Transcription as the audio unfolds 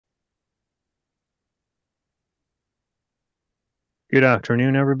Good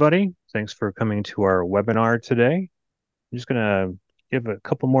afternoon, everybody. Thanks for coming to our webinar today. I'm just going to give a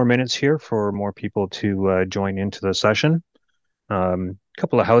couple more minutes here for more people to join into the session. A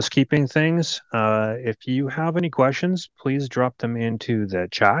couple of housekeeping things. If you have any questions, please drop them into the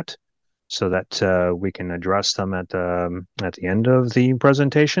chat so that we can address them at the end of the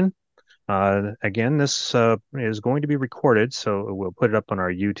presentation. Again, this is going to be recorded, so we'll put it up on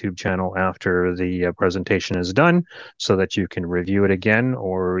our YouTube channel after the presentation is done, so that you can review it again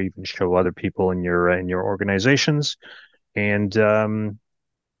or even show other people in your organizations. And I'm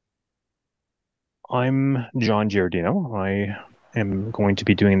John Giardino. I am going to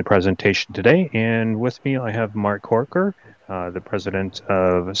be doing the presentation today, and with me I have Mark Corker, the president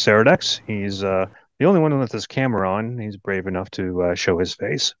of Seradex. He's the only one with his camera on. He's brave enough to show his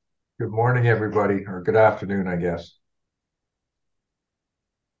face. Good morning, everybody, or good afternoon, I guess.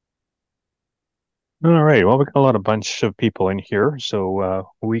 All right. Well, we got a bunch of people in here, so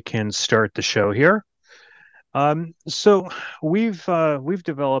we can start the show here. So we've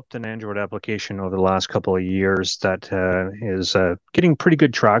developed an Android application over the last couple of years that is getting pretty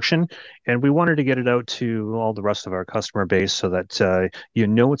good traction, and we wanted to get it out to all the rest of our customer base so that you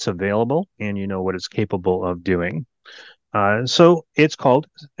know it's available and you know what it's capable of doing. So it's called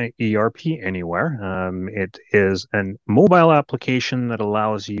ERPanywhere. It is a mobile application that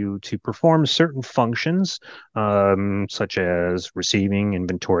allows you to perform certain functions, such as receiving,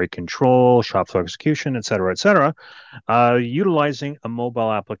 inventory control, shop floor execution, et cetera, utilizing a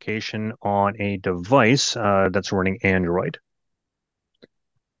mobile application on a device that's running Android.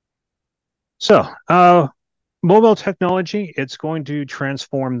 So, mobile technology, it's going to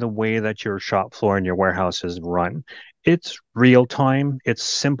transform the way that your shop floor and your warehouse is run. It's real time, it's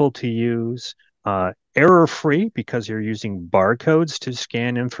simple to use, error free because you're using barcodes to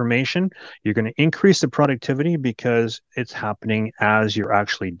scan information. You're going to increase the productivity because it's happening as you're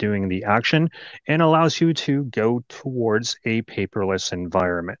actually doing the action and allows you to go towards a paperless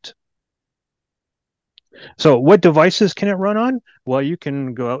environment. So what devices can it run on? Well, you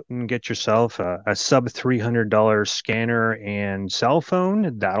can go out and get yourself a sub $300 scanner and cell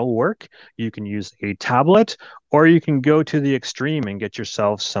phone. That'll work. You can use a tablet, or you can go to the extreme and get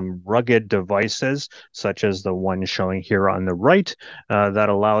yourself some rugged devices, such as the one showing here on the right, that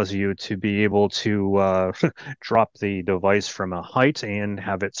allows you to be able to drop the device from a height and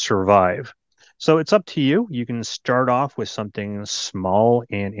have it survive. So it's up to you. You can start off with something small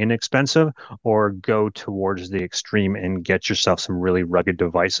and inexpensive, or go towards the extreme and get yourself some really rugged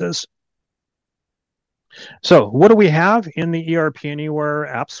devices. So what do we have in the ERPanywhere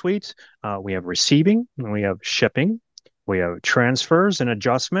app suite? We have receiving, we have shipping, we have transfers and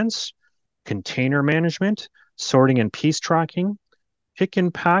adjustments, container management, sorting and piece tracking, pick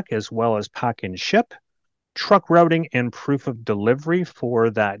and pack, as well as pack and ship, truck routing and proof of delivery for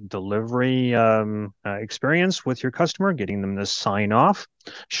that delivery experience with your customer, getting them to sign off,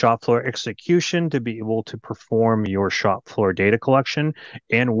 shop floor execution to be able to perform your shop floor data collection,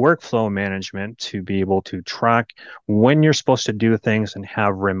 and workflow management to be able to track when you're supposed to do things and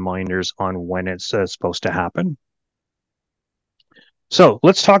have reminders on when it's supposed to happen. So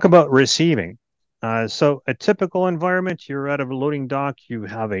let's talk about receiving. So a typical environment, you're at a loading dock, you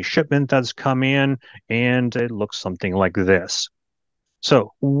have a shipment that's come in, and it looks something like this.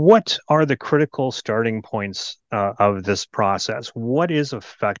 So what are the critical starting points of this process? What is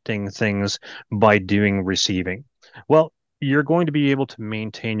affecting things by doing receiving? Well, you're going to be able to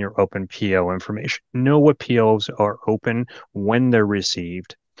maintain your open PO information, know what POs are open when they're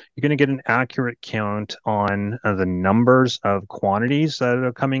received. You're going to get an accurate count on the numbers of quantities that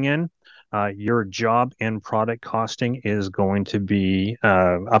are coming in. Your job and product costing is going to be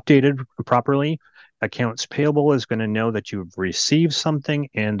updated properly. Accounts payable is going to know that you've received something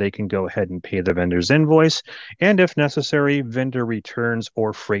and they can go ahead and pay the vendor's invoice. And if necessary, vendor returns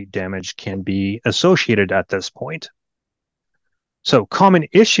or freight damage can be associated at this point. So common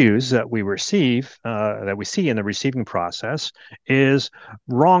issues that we see in the receiving process is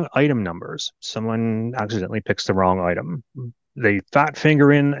wrong item numbers. Someone accidentally picks the wrong item. They fat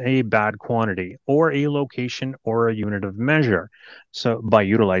finger in a bad quantity or a location or a unit of measure. So by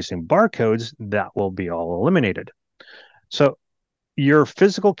utilizing barcodes, that will be all eliminated. So your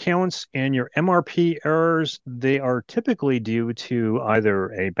physical counts and your MRP errors, they are typically due to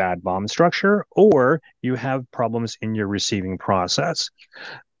either a bad BOM structure or you have problems in your receiving process.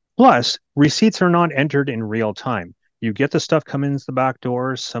 Plus, receipts are not entered in real time. You get the stuff coming in the back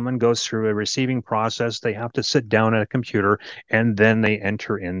door, someone goes through a receiving process, they have to sit down at a computer, and then they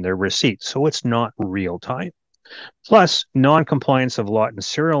enter in their receipt. So it's not real time. Plus, non-compliance of lot and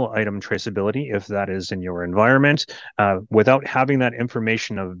serial item traceability, if that is in your environment, without having that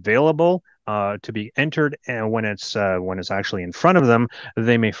information available to be entered, and when it's actually in front of them,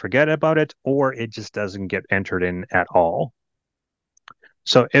 they may forget about it, or it just doesn't get entered in at all.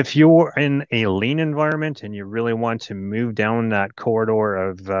 So if you're in a lean environment and you really want to move down that corridor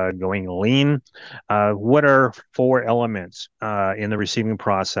of going lean, what are four elements in the receiving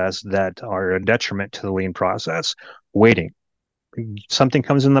process that are a detriment to the lean process? Waiting. Something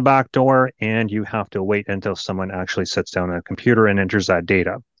comes in the back door and you have to wait until someone actually sits down at a computer and enters that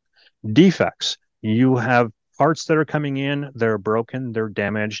data. Defects. You have parts that are coming in, they're broken, they're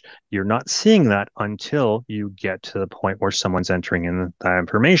damaged. You're not seeing that until you get to the point where someone's entering in that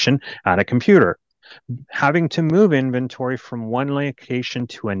information at a computer. Having to move inventory from one location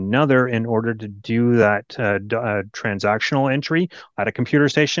to another in order to do that transactional entry at a computer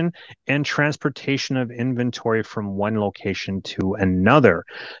station, and transportation of inventory from one location to another.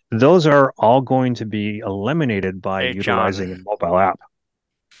 Those are all going to be eliminated by Hey, John. utilizing a mobile app.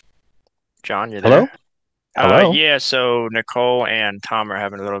 John, you there? Hello? Hello? Yeah, so Nicole and Tom are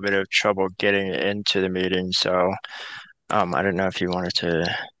having a little bit of trouble getting into the meeting, so I don't know if you wanted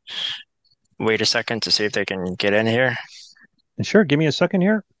to wait a second to see if they can get in here. Sure, give me a second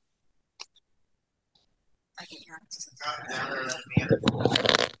here.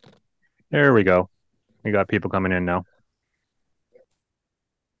 There we go. We got people coming in now.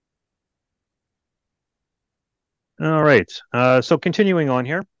 All right. So continuing on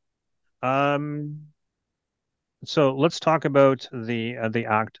here. Um, so let's talk about the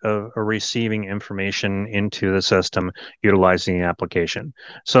act of receiving information into the system utilizing the application.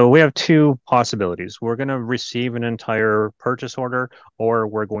 So we have two possibilities. We're going to receive an entire purchase order, or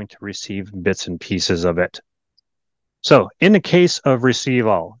we're going to receive bits and pieces of it. So in the case of receive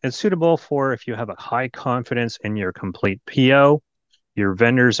all, it's suitable for if you have a high confidence in your complete PO. Your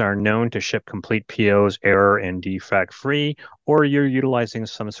vendors are known to ship complete POs error and defect free, or you're utilizing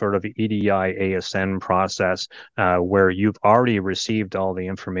some sort of EDI ASN process where you've already received all the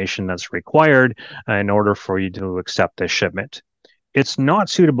information that's required in order for you to accept the shipment. It's not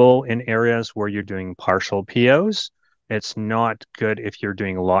suitable in areas where you're doing partial POs. It's not good if you're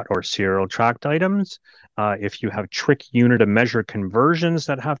doing lot or serial tracked items. If you have trick unit of measure conversions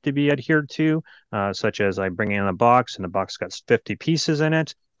that have to be adhered to, such as I bring in a box and the box got 50 pieces in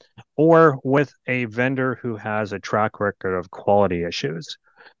it, or with a vendor who has a track record of quality issues.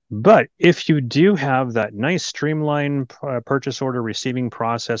 But if you do have that nice streamlined purchase order receiving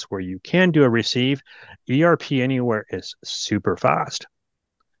process where you can do a receive, ERPanywhere is super fast.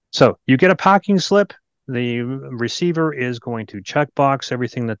 So you get a packing slip. The receiver is going to checkbox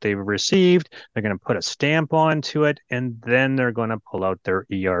everything that they've received. They're going to put a stamp onto it, and then they're going to pull out their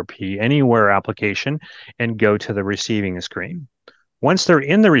ERPanywhere application and go to the receiving screen. Once they're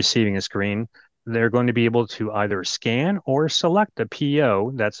in the receiving screen, they're going to be able to either scan or select the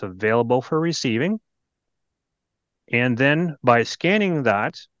PO that's available for receiving. And then by scanning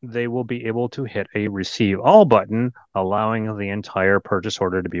that, they will be able to hit a receive all button, allowing the entire purchase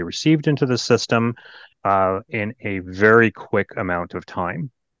order to be received into the system in a very quick amount of time.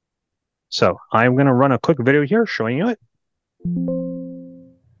 So I'm going to run a quick video here showing you it.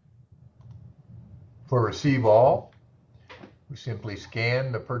 For receive all, we simply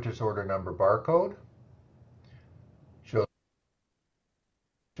scan the purchase order number barcode.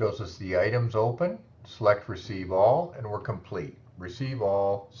 Shows us the items open, select receive all, and we're complete. Receive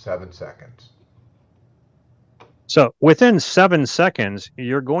all, 7 seconds. So within 7 seconds,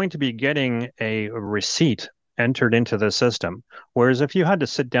 you're going to be getting a receipt entered into the system. Whereas if you had to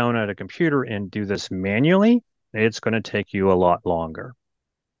sit down at a computer and do this manually, it's going to take you a lot longer.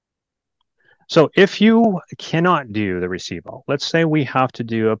 So if you cannot do the receive all, let's say we have to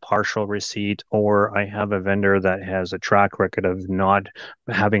do a partial receipt, or I have a vendor that has a track record of not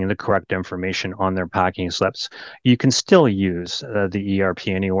having the correct information on their packing slips, you can still use the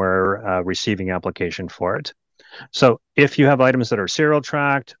ERPanywhere receiving application for it. So if you have items that are serial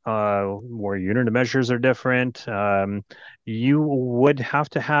tracked, where unit of measures are different, you would have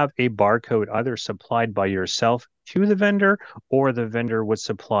to have a barcode either supplied by yourself to the vendor, or the vendor would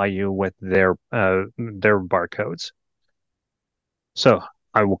supply you with their barcodes. So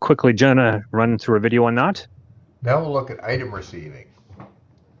I will quickly, Jenna, run through a video on that. Now we'll look at item receiving.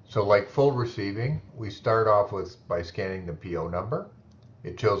 So like full receiving, we start off by scanning the PO number.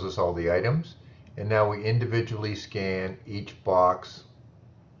 It shows us all the items. And now we individually scan each box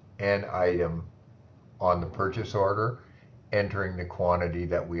and item on the purchase order, entering the quantity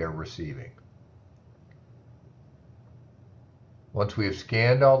that we are receiving. Once we have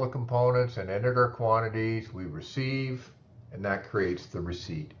scanned all the components and entered our quantities, we receive, and that creates the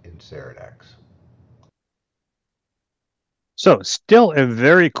receipt in Seradex. So still a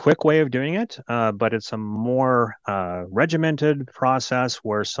very quick way of doing it, but it's a more regimented process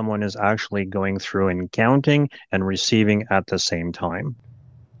where someone is actually going through and counting and receiving at the same time.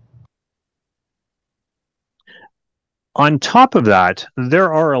 On top of that,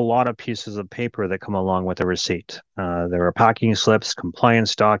 there are a lot of pieces of paper that come along with a receipt. There are packing slips,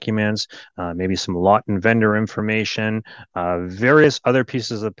 compliance documents, maybe some lot and vendor information, various other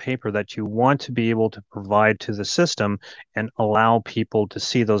pieces of paper that you want to be able to provide to the system and allow people to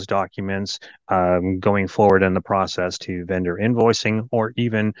see those documents going forward in the process to vendor invoicing or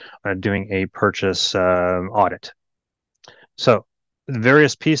even doing a purchase audit. So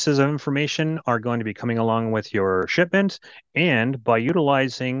various pieces of information are going to be coming along with your shipment, and by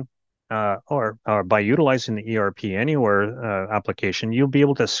utilizing or by utilizing the ERPanywhere application, you'll be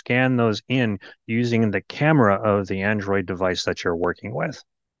able to scan those in using the camera of the Android device that you're working with.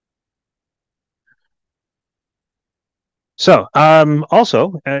 So,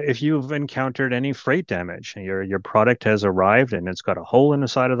 also, if you've encountered any freight damage, your product has arrived and it's got a hole in the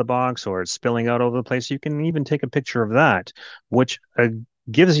side of the box or it's spilling out over the place, you can even take a picture of that, which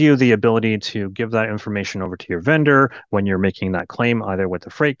gives you the ability to give that information over to your vendor when you're making that claim, either with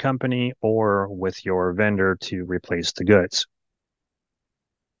the freight company or with your vendor to replace the goods.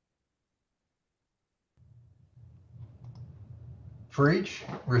 For each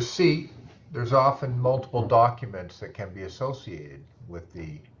receipt, there's often multiple documents that can be associated with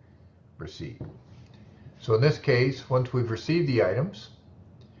the receipt. So in this case, once we've received the items,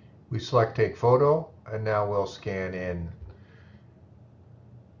 we select take photo, and now we'll scan in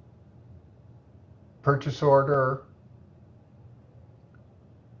purchase order,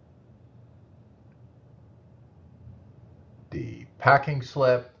 the packing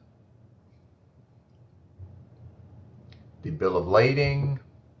slip, the bill of lading,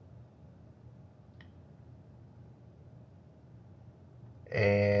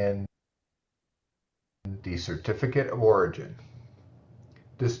 and the certificate of origin.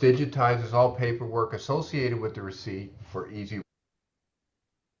 This digitizes all paperwork associated with the receipt for easy.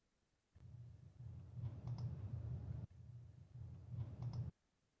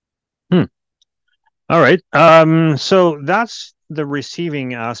 Hmm. All right. So that's the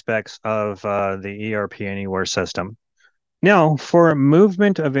receiving aspects of the ERPanywhere system. Now, for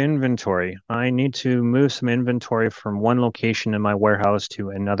movement of inventory, I need to move some inventory from one location in my warehouse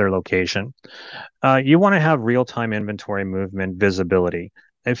to another location. You want to have real-time inventory movement visibility.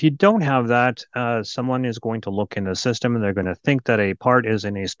 If you don't have that, someone is going to look in the system and they're going to think that a part is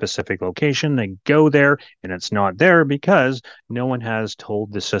in a specific location. They go there and it's not there because no one has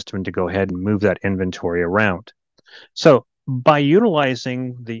told the system to go ahead and move that inventory around. So by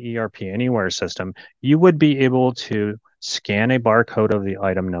utilizing the ERPanywhere system, you would be able to scan a barcode of the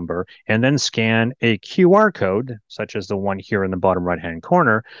item number and then scan a QR code, such as the one here in the bottom right-hand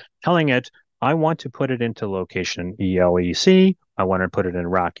corner, telling it, I want to put it into location ELEC, I want to put it in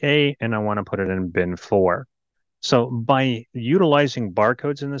rack A, and I want to put it in bin 4. So by utilizing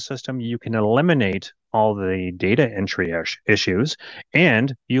barcodes in the system, you can eliminate all the data entry issues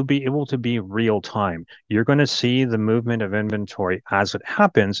and you'll be able to be real time. You're going to see the movement of inventory as it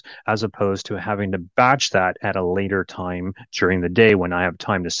happens, as opposed to having to batch that at a later time during the day when I have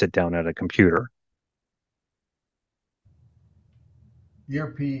time to sit down at a computer.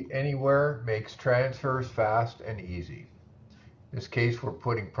 ERPanywhere makes transfers fast and easy. In this case, we're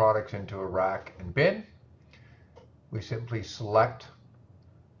putting products into a rack and bin. We simply select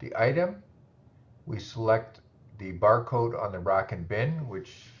the item. We select the barcode on the rack and bin, which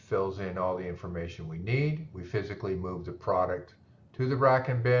fills in all the information we need. We physically move the product to the rack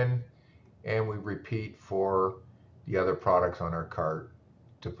and bin, and we repeat for the other products on our cart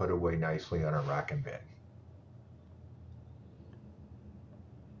to put away nicely on our rack and bin.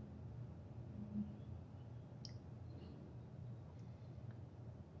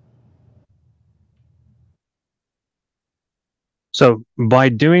 So by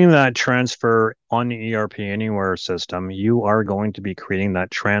doing that transfer on the ERPanywhere system, you are going to be creating that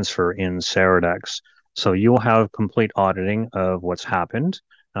transfer in Seradex. So you'll have complete auditing of what's happened.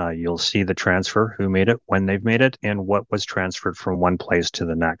 You'll see the transfer, who made it, when they've made it, and what was transferred from one place to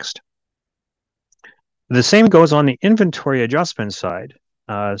the next. The same goes on the inventory adjustment side.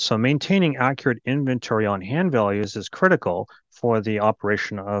 So maintaining accurate inventory on hand values is critical for the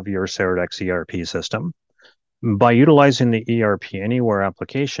operation of your Seradex ERP system. By utilizing the ERPanywhere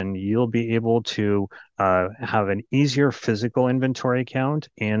application, you'll be able to have an easier physical inventory count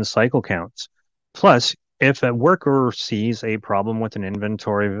and cycle counts. Plus, if a worker sees a problem with an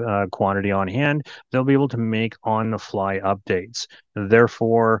inventory quantity on hand, they'll be able to make on-the-fly updates.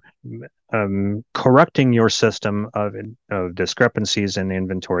 Therefore, correcting your system of discrepancies in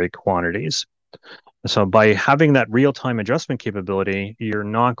inventory quantities. So by having that real-time adjustment capability, you're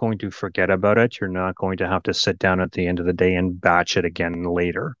not going to forget about it. You're not going to have to sit down at the end of the day and batch it again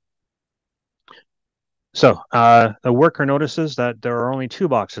later. So the worker notices that there are only 2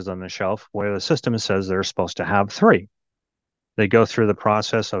 boxes on the shelf where the system says they're supposed to have 3. They go through the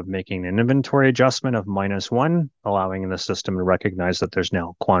process of making an inventory adjustment of -1, allowing the system to recognize that there's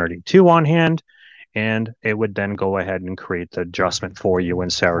now quantity 2 on hand, and it would then go ahead and create the adjustment for you in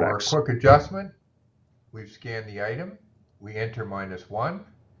For a Seradex. quick adjustment, we've scanned the item, we enter -1,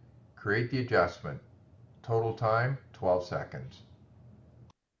 create the adjustment. Total time, 12 seconds.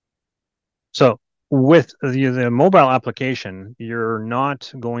 So with the mobile application, you're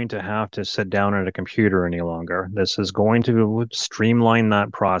not going to have to sit down at a computer any longer. This is going to streamline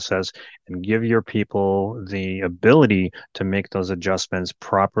that process and give your people the ability to make those adjustments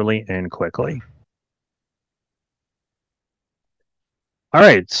properly and quickly. All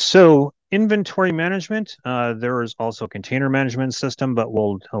right, so inventory management. There is also a container management system, but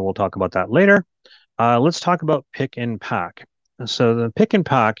we'll talk about that later. Let's talk about pick and pack. So the pick and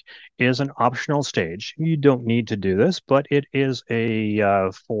pack is an optional stage. You don't need to do this, but it is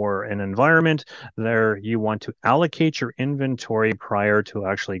a for an environment there you want to allocate your inventory prior to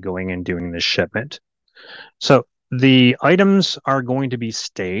actually going and doing the shipment. So the items are going to be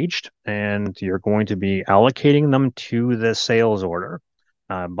staged, and you're going to be allocating them to the sales order.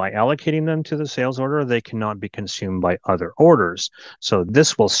 By allocating them to the sales order, they cannot be consumed by other orders. So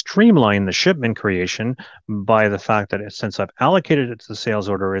this will streamline the shipment creation by the fact that since I've allocated it to the sales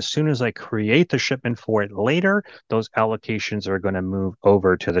order, as soon as I create the shipment for it later, those allocations are going to move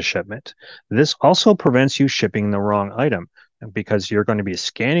over to the shipment. This also prevents you shipping the wrong item because you're going to be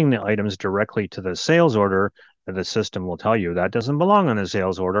scanning the items directly to the sales order. The system will tell you that doesn't belong on the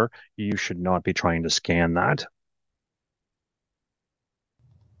sales order. You should not be trying to scan that.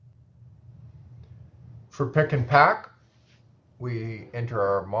 For pick and pack, we enter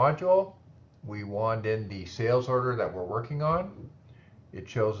our module, we wand in the sales order that we're working on. It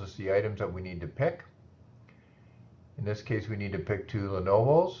shows us the items that we need to pick. In this case, we need to pick 2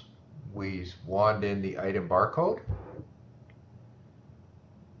 Lenovo's. We wand in the item barcode.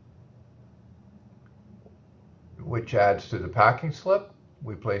 Which adds to the packing slip.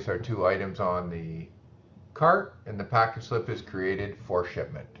 We place our 2 items on the cart, and the packing slip is created for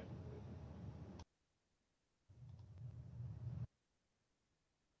shipment.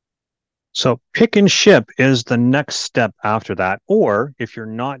 So pick and ship is the next step after that. Or if you're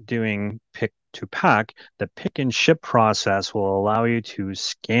not doing pick to pack, the pick and ship process will allow you to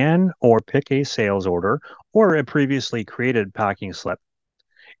scan or pick a sales order or a previously created packing slip.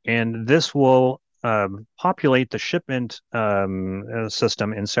 And this will populate the shipment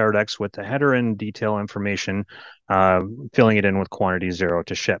system in Seradex with the header and detail information, filling it in with quantity 0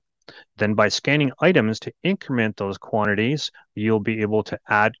 to ship. Then by scanning items to increment those quantities, you'll be able to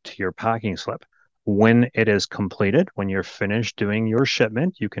add to your packing slip. When it is completed, when you're finished doing your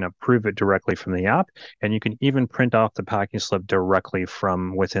shipment, you can approve it directly from the app, and you can even print off the packing slip directly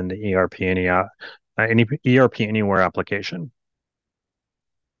from within the ERPanywhere application.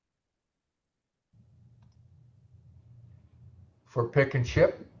 For pick and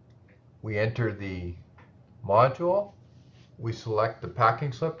ship, we enter the module. We select the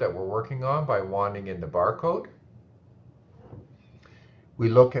packing slip that we're working on by wanding in the barcode. We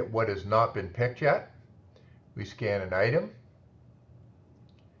look at what has not been picked yet. We scan an item.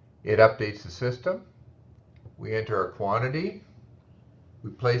 It updates the system. We enter our quantity. We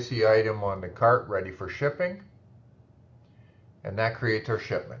place the item on the cart ready for shipping. And that creates our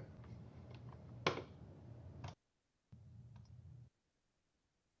shipment.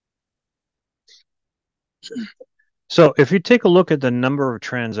 So if you take a look at the number of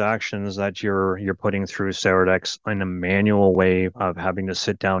transactions that you're putting through Seradex in a manual way of having to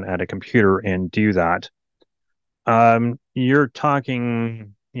sit down at a computer and do that, you're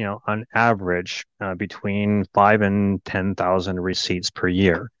talking, on average, between 5 and 10,000 receipts per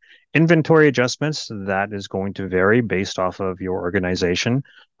year. Inventory adjustments, that is going to vary based off of your organization,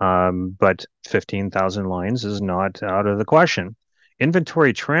 but 15,000 lines is not out of the question.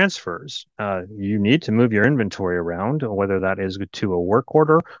 Inventory transfers, you need to move your inventory around, whether that is to a work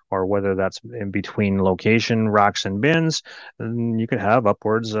order or whether that's in between location, racks, and bins. You could have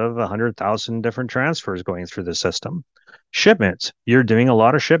upwards of 100,000 different transfers going through the system. Shipments, you're doing a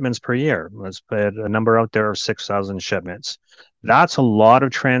lot of shipments per year. Let's put a number out there of 6,000 shipments. That's a lot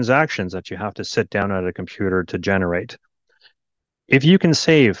of transactions that you have to sit down at a computer to generate. If you can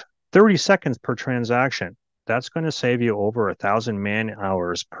save 30 seconds per transaction, that's going to save you over 1,000 man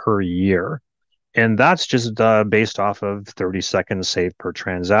hours per year. And that's just based off of 30 seconds saved per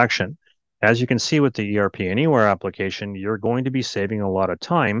transaction. As you can see with the ERPanywhere application, you're going to be saving a lot of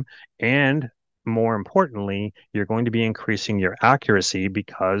time. And more importantly, you're going to be increasing your accuracy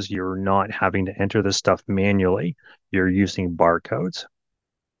because you're not having to enter this stuff manually. You're using barcodes.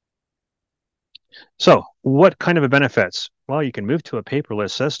 So, what kind of benefits? Well, you can move to a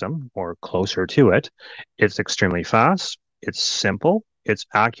paperless system or closer to it. It's extremely fast, it's simple, it's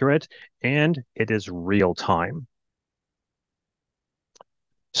accurate, and it is real time.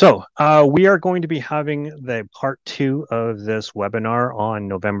 So, we are going to be having the part 2 of this webinar on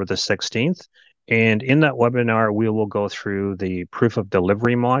November the 16th. And in that webinar, we will go through the proof of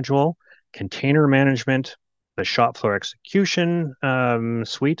delivery module, container management, the shop floor execution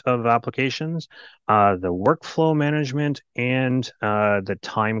suite of applications, the workflow management, and the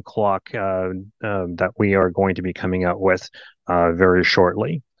time clock that we are going to be coming out with very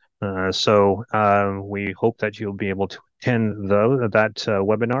shortly. So we hope that you'll be able to attend that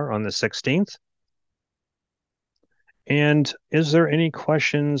webinar on the 16th. And is there any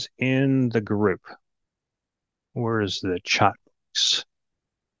questions in the group? Where is the chat box?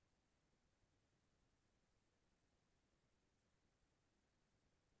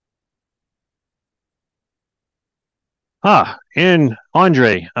 And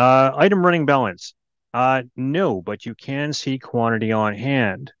Andre, item running balance. No, but you can see quantity on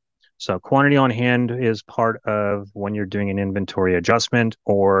hand. So quantity on hand is part of when you're doing an inventory adjustment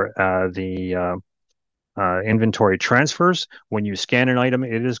or the inventory transfers. When you scan an item,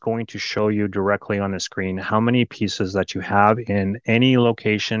 it is going to show you directly on the screen how many pieces that you have in any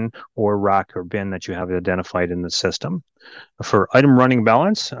location or rack or bin that you have identified in the system. For item running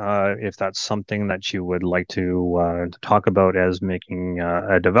balance, if that's something that you would like to talk about as making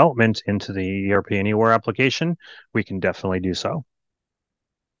a development into the ERPanywhere application, we can definitely do so.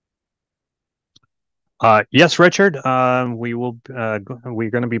 Yes, Richard. We're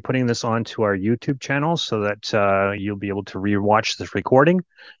going to be putting this onto our YouTube channel so that you'll be able to rewatch this recording.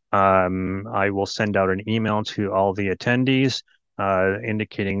 I will send out an email to all the attendees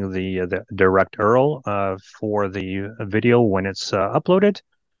indicating the direct URL for the video when it's uploaded.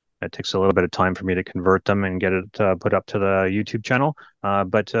 It takes a little bit of time for me to convert them and get it put up to the YouTube channel,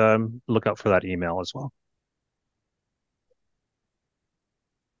 but look out for that email as well.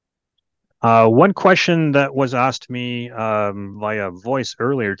 One question that was asked me via voice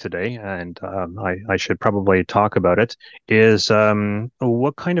earlier today, and I should probably talk about it, is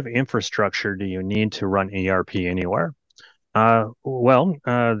what kind of infrastructure do you need to run ERPanywhere?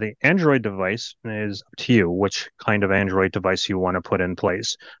 The Android device is up to you which kind of Android device you want to put in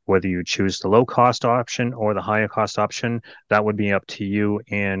place. Whether you choose the low cost option or the higher cost option, that would be up to you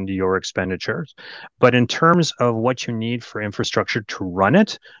and your expenditures. But in terms of what you need for infrastructure to run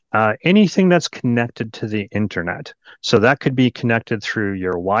it, anything that's connected to the internet. So that could be connected through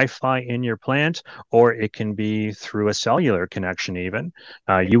your Wi-Fi in your plant, or it can be through a cellular connection even.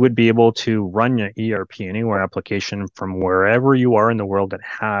 You would be able to run your ERPanywhere application from wherever you are in the world that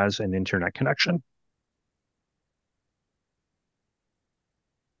has an internet connection.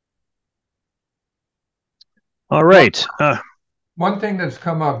 All right. One thing that's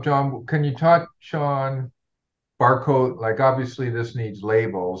come up, John, can you touch on barcode? Like obviously this needs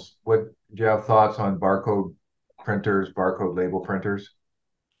labels. Do you have thoughts on barcode printers, barcode label printers?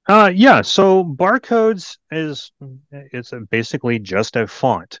 Yeah, so barcodes it's basically just a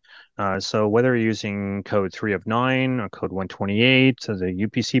font. So whether you're using code 3 of 9 or code 128, the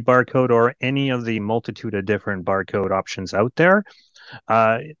UPC barcode, or any of the multitude of different barcode options out there,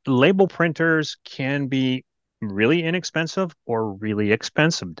 label printers can be really inexpensive or really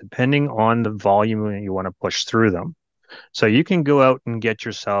expensive, depending on the volume you want to push through them. So you can go out and get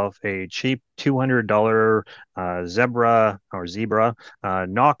yourself a cheap $200 zebra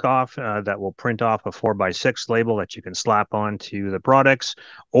knockoff that will print off a 4x6 label that you can slap onto the products,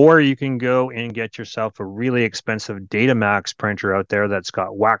 or you can go and get yourself a really expensive Datamax printer out there that's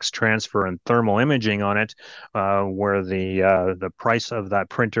got wax transfer and thermal imaging on it, where the price of that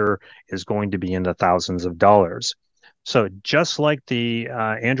printer is going to be in the thousands of dollars. So just like the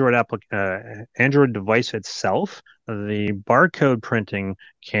Android device itself, the barcode printing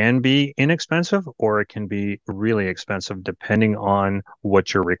can be inexpensive or it can be really expensive depending on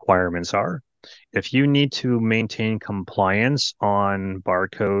what your requirements are. If you need to maintain compliance on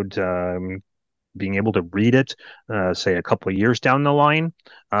barcode being able to read it, say a couple of years down the line,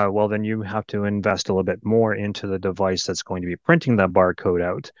 well, then you have to invest a little bit more into the device that's going to be printing that barcode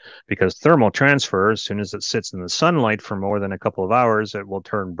out, because thermal transfer, as soon as it sits in the sunlight for more than a couple of hours, it will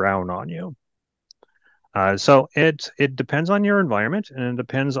turn brown on you. So it depends on your environment, and it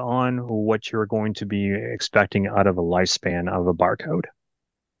depends on what you're going to be expecting out of a lifespan of a barcode.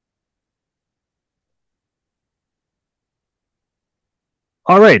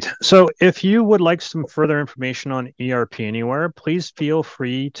 All right. So if you would like some further information on ERPanywhere, please feel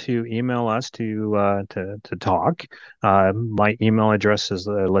free to email us to talk. My email address is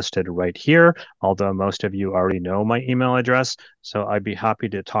listed right here, although most of you already know my email address. So I'd be happy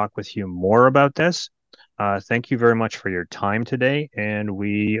to talk with you more about this. Thank you very much for your time today, and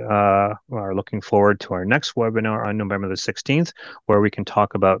we are looking forward to our next webinar on November the 16th, where we can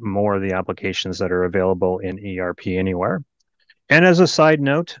talk about more of the applications that are available in ERPanywhere. And as a side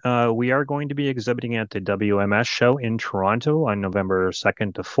note, we are going to be exhibiting at the WMS show in Toronto on November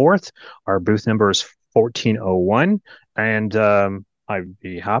 2nd to 4th. Our booth number is 1401. And I'd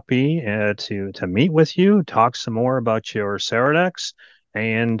be happy to meet with you, talk some more about your Seradex,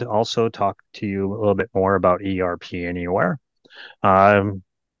 and also talk to you a little bit more about ERPanywhere. Um,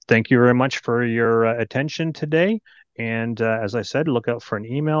 Thank you very much for your attention today. And as I said, look out for an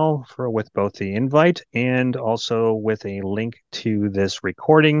email with both the invite and also with a link to this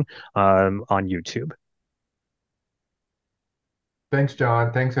recording on YouTube. Thanks,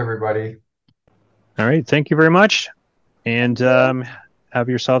 John. Thanks, everybody. All right. Thank you very much. And have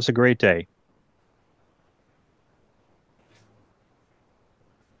yourselves a great day.